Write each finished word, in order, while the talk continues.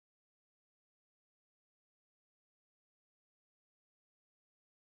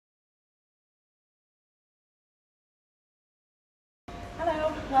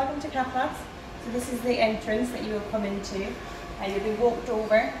welcome to Cath Labs. So this is the entrance that you will come into, and you'll be walked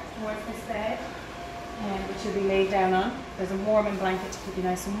over towards this bed, which you'll be laid down on. There's a warming blanket to keep you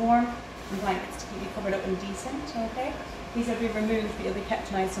nice and warm, and blankets to keep you covered up and decent, okay? These will be removed, but you'll be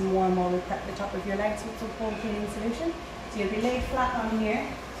kept nice and warm while we prep the top of your legs with some foam cleaning solution. So you'll be laid flat on here.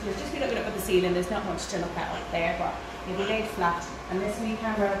 So you'll just be looking up at the ceiling. There's not much to look at up there, but you'll be laid flat. And this wee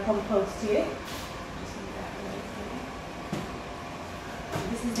camera will come close to you.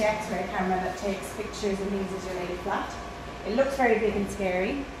 This is the X-ray camera that takes pictures and these as you're laid flat. It looks very big and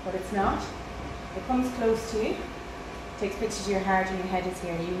scary, but it's not. It comes close to you, takes pictures of your heart and your head is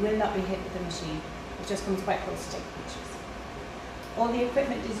here. You will not be hit with the machine. It just comes quite close to take pictures. All the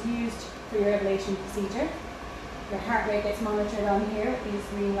equipment is used for your ablation procedure. Your heart rate gets monitored on here with these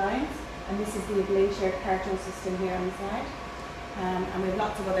green lines, and this is the ablation cartridge system here on the side. And we have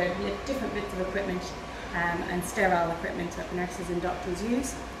lots of other different bits of equipment and sterile equipment that nurses and doctors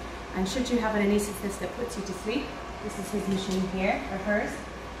use. And should you have an anaesthetist that puts you to sleep, this is his machine here, or hers,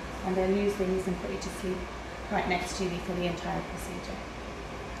 and they'll use these and put you to sleep right next to you for the entire procedure.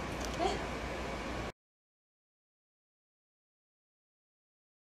 Okay.